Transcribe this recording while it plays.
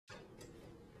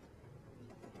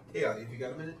Hey, Ali, if you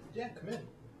got a minute? Yeah, come in.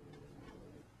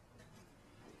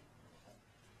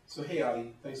 So, hey,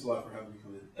 Ali, thanks a lot for having me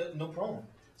come in. No problem.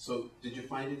 So, did you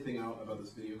find anything out about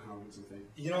this video conferencing thing?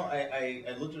 You know, I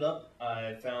looked it up.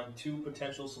 I found two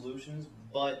potential solutions,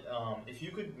 but if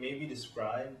you could maybe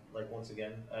describe, like once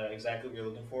again, exactly what you're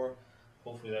looking for,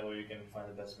 hopefully that way you can find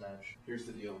the best match. Here's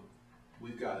the deal.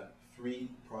 We've got three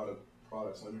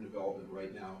products under development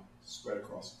right now, spread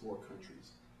across 4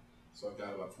 countries. So I've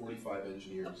got about 45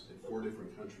 engineers in 4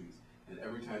 different countries, and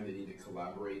every time they need to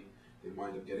collaborate, they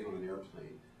wind up getting on an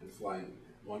airplane and flying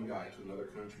one guy to another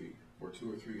country, or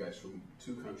 2 or 3 guys from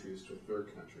 2 countries to a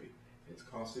 3rd country. It's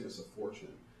costing us a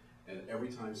fortune, and every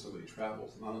time somebody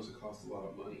travels, not only does it cost a lot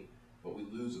of money, but we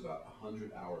lose about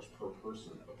 100 hours per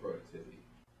person of productivity.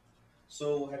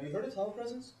 So, have you heard of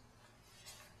telepresence?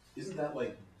 Isn't that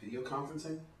like video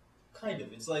conferencing? Kind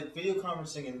of. It's like video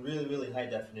conferencing in really, really high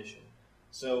definition.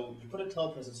 So you put a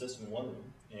telepresence system in one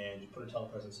room, and you put a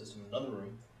telepresence system in another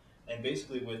room, and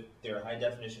basically with their high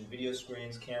definition video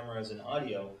screens, cameras, and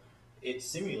audio, it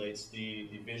simulates the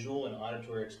visual and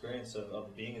auditory experience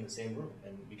of being in the same room,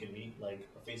 and we can meet like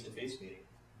a face-to-face meeting.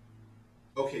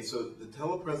 Okay, so the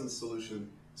telepresence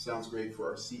solution sounds great for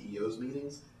our CEO's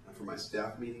meetings and for my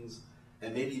staff meetings,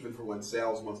 and maybe even for when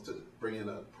sales wants to bring in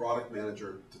a product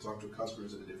manager to talk to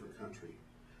customers in a different country.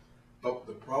 But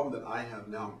the problem that I have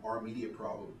now, our immediate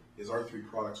problem, is our 3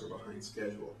 products are behind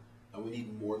schedule, and we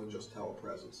need more than just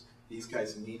telepresence. These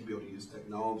guys need to be able to use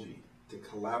technology to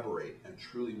collaborate and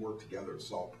truly work together to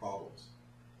solve problems.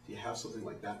 Do you have something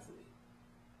like that for me?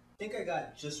 I think I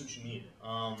got just what you need.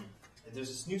 There's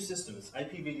this new system, it's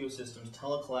IP video systems,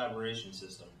 TeleCollaboration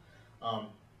system.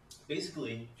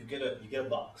 Basically, you get a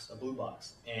box, a blue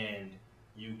box, and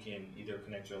you can either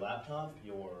connect your laptop,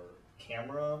 your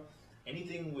camera,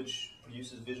 anything which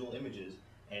produces visual images,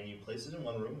 and you place it in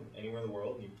one room anywhere in the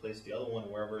world, and you place the other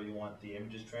one wherever you want the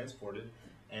images transported,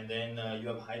 and then you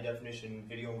have high definition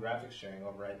video and graphics sharing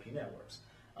over IP networks.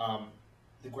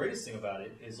 The greatest thing about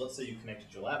it is, let's say you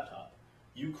connected your laptop.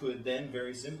 You could then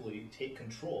very simply take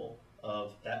control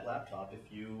of that laptop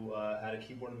if you had a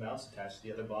keyboard and mouse attached to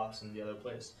the other box in the other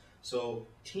place. So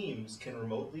teams can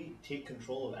remotely take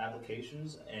control of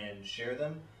applications and share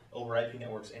them over IP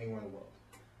networks anywhere in the world.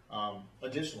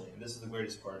 Additionally, and this is the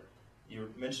greatest part, you're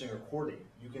mentioning recording.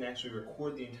 You can actually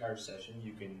record the entire session,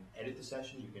 you can edit the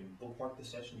session, you can bookmark the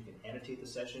session, you can annotate the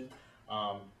session.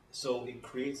 So it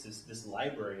creates this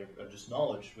library of just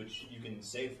knowledge which you can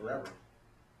save forever.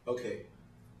 Okay,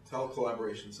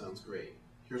 telecollaboration sounds great.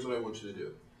 Here's what I want you to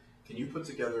do. Can you put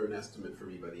together an estimate for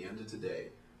me by the end of today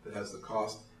that has the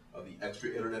cost of the extra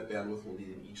internet bandwidth we'll need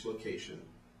in each location,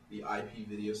 the IP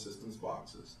video systems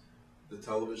boxes, the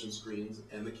television screens,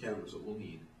 and the cameras that we'll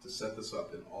need to set this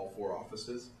up in all 4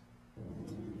 offices?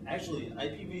 Actually,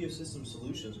 IP video system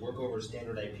solutions work over a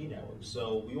standard IP network,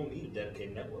 so we won't need a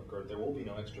dedicated network, or there will be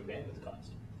no extra bandwidth cost.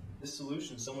 This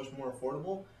solution is so much more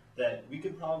affordable that we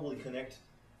could probably connect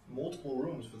multiple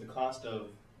rooms for the cost of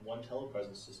one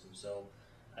telepresence system, so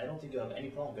I don't think you'll have any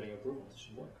problem getting approval. This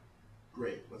should work.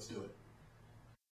 Great, let's do it.